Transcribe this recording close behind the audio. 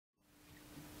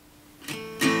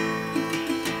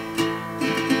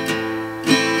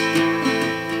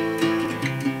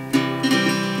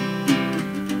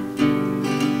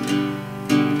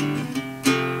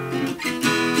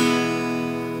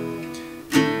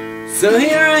So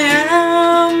here I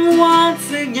am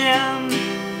once again,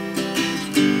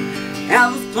 at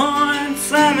this point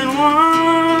 7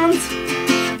 once,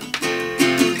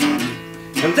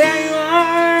 and there you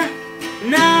are,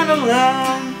 not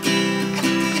alone,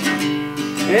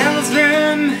 in this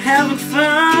room having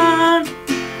fun.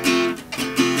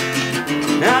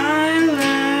 I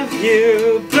love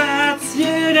you, but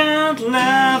you don't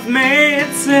love me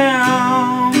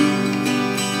too.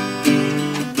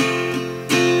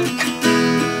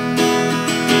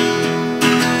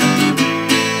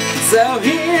 So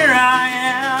here I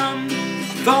am,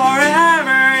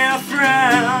 forever your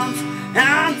friend,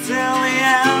 until the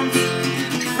end,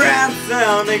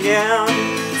 friendzoned again.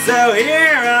 So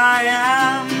here I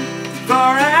am,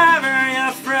 forever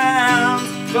your friend,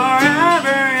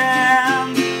 forever your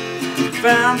end,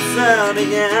 friendzoned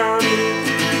again.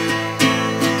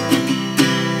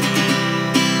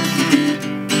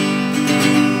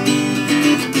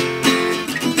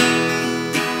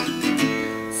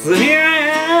 So here I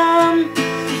am,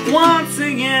 once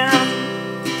again,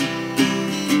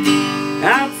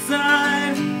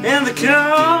 outside in the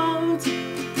cold.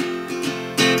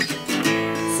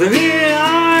 So here you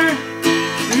are,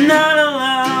 not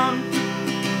alone,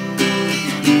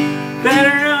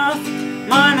 better off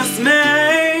minus me.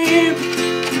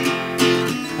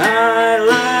 I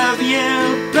love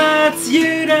you, but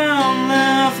you don't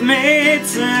love me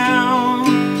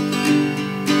too.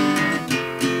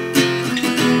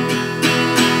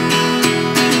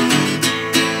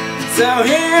 So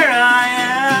here I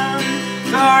am,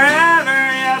 forever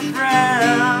your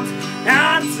friend,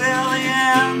 until the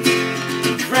end,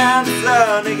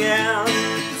 friendzoned again.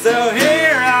 So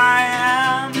here I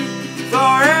am,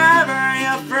 forever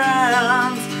your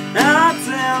friend,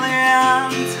 until the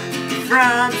end,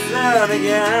 friendzoned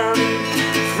again,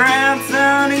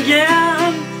 friendzoned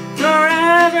again,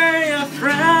 forever your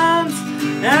friend,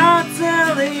 until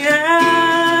the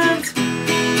end.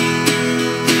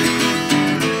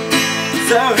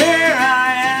 So here